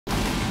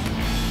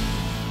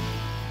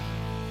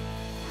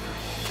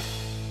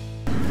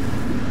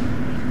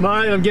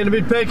Mate, I'm getting a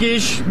bit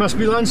peckish. Must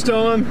be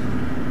lunchtime.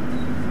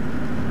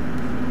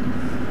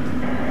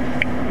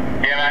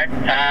 Yeah, mate.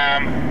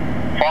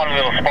 Find a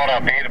little spot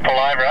up here to pull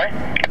over,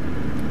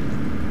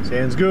 eh?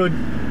 Sounds good.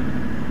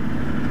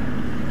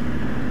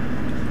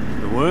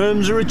 The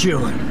worms are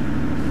a-chewing.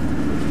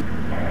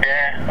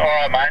 Yeah,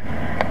 alright, mate.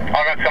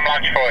 I've got some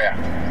lunch for you.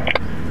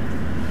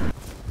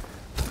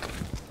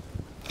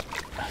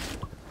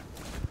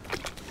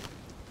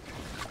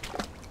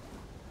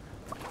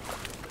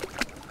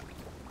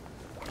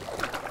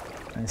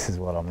 This is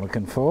what I'm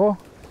looking for.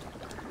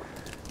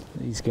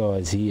 These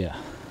guys here.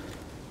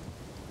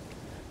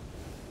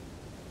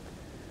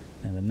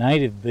 Now the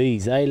native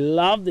bees, they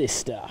love this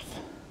stuff.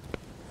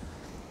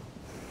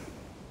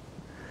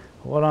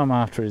 What I'm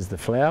after is the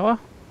flower,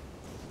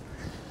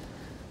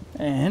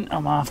 and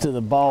I'm after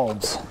the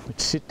bulbs,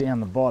 which sit down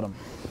the bottom.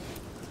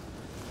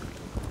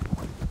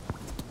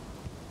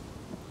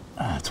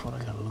 That's what I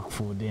got to look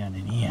for down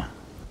in here.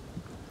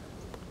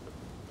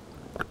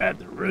 Grab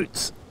the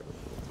roots.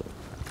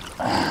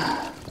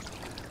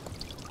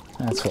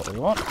 That's what we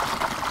want.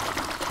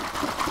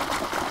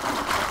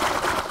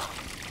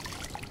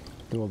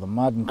 Do all the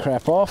mud and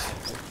crap off.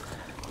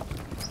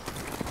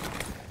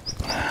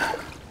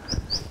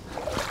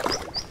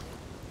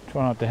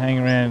 Try not to hang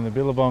around in the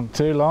billabong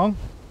too long.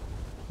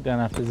 Don't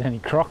know if there's any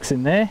crocs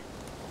in there.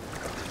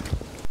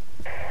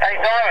 Hey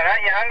Simon,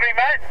 aren't you hungry,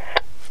 mate?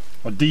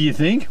 What do you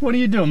think? What are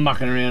you doing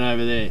mucking around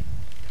over there?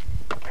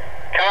 Come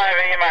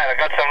over here, mate. I've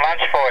got some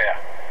lunch for you.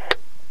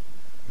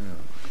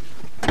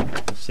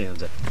 That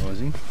sounds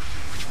appetizing.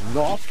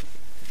 Not.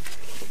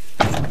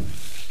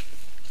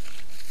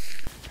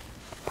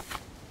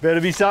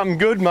 Better be something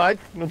good, mate.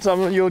 Not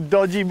some of your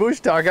dodgy bush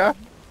tucker.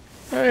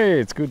 Hey,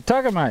 it's good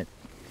tucker, mate.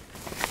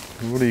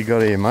 What do you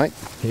got here, mate?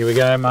 Here we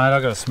go, mate.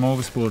 I've got a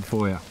smorgasbord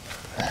for you.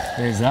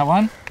 There's that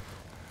one.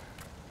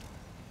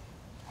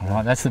 All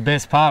right, that's the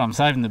best part. I'm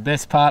saving the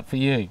best part for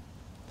you.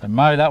 So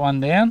mow that one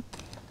down.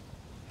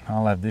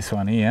 I'll have this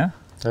one here.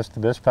 That's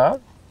the best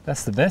part?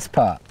 That's the best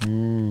part.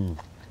 Mmm.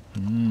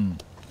 Mmm.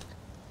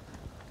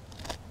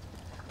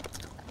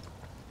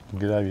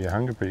 Get over your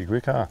hunger pretty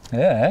quick, huh?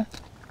 Yeah.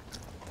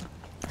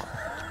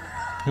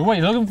 What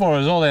you're looking for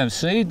is all them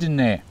seeds in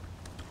there.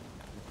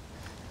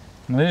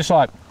 And they're just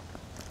like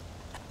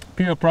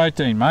pure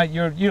protein, mate.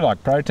 You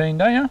like protein,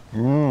 don't you?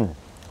 Mmm.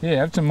 Yeah,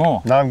 have some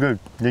more. No, I'm good.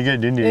 You get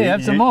it in there. Yeah,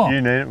 have some more. You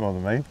need it more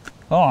than me.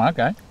 Oh,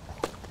 okay.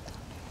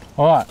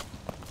 All right.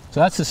 So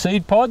that's the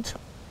seed pods.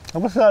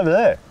 And what's over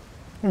there?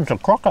 There's a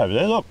croc over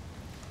there, look.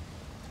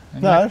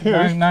 No,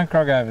 serious. No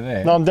croc over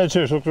there. No, I'm dead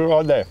serious. Look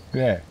right there.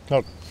 Yeah.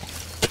 Look.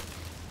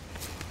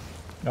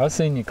 I've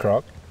seen your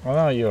croc. I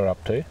know what you're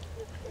up to.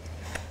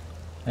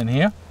 And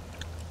here,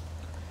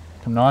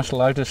 some nice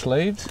lotus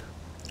leaves.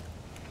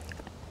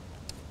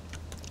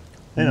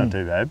 They're not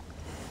too bad.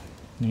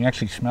 You can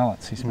actually smell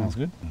it. See, smells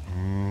good.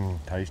 Mmm,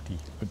 tasty.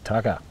 Good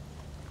tucker.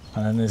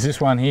 And then there's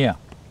this one here.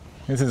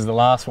 This is the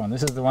last one.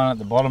 This is the one at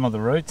the bottom of the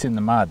roots in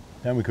the mud.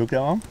 Don't we cook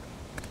that one?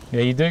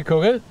 Yeah, you do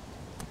cook it.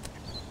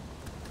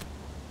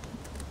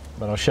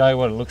 But I'll show you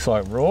what it looks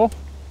like raw.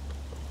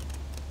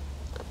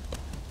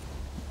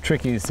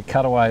 Trick is to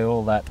cut away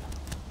all that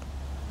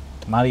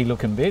muddy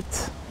looking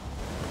bits.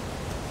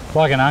 It's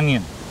like an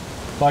onion.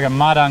 It's like a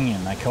mud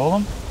onion, they call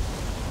them.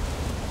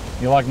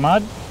 You like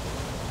mud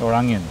or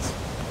onions?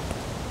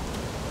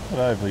 Not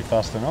overly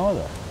fussed on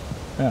either.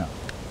 Yeah,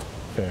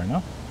 fair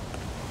enough.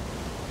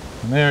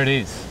 And there it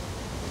is.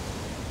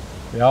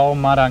 The old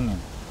mud onion.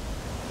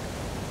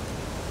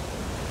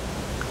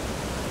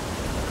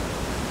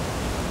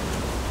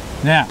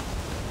 Now,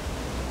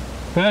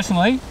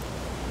 personally,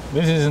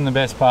 this isn't the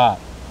best part.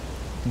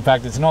 In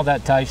fact, it's not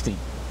that tasty.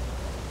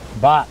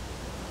 But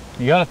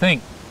you got to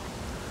think,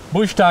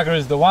 bush tucker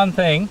is the one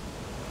thing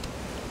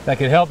that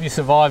could help you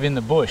survive in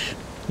the bush.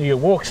 You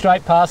could walk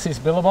straight past this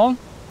billabong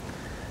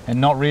and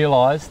not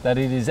realise that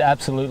it is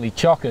absolutely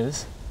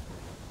chockers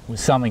with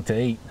something to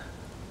eat.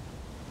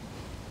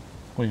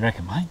 What do you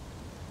reckon, mate?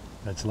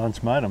 That's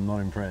lunch, mate. I'm not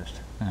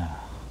impressed. Oh,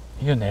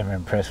 you're never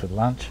impressed with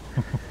lunch.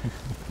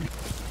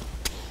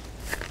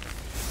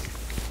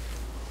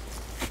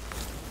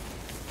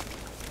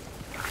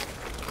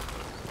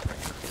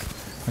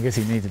 I guess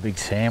he needs a big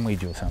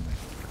sandwich or something.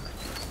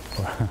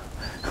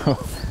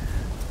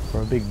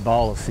 Or a big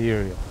bowl of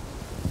cereal.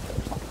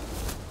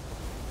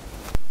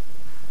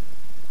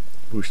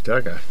 Bush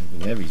tucker. You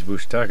can have his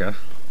bush tucker.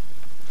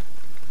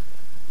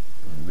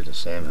 A bit of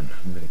salmon,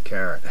 a bit of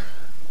carrot.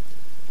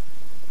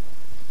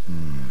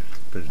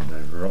 Better than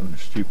those rotten,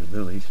 stupid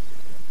lilies.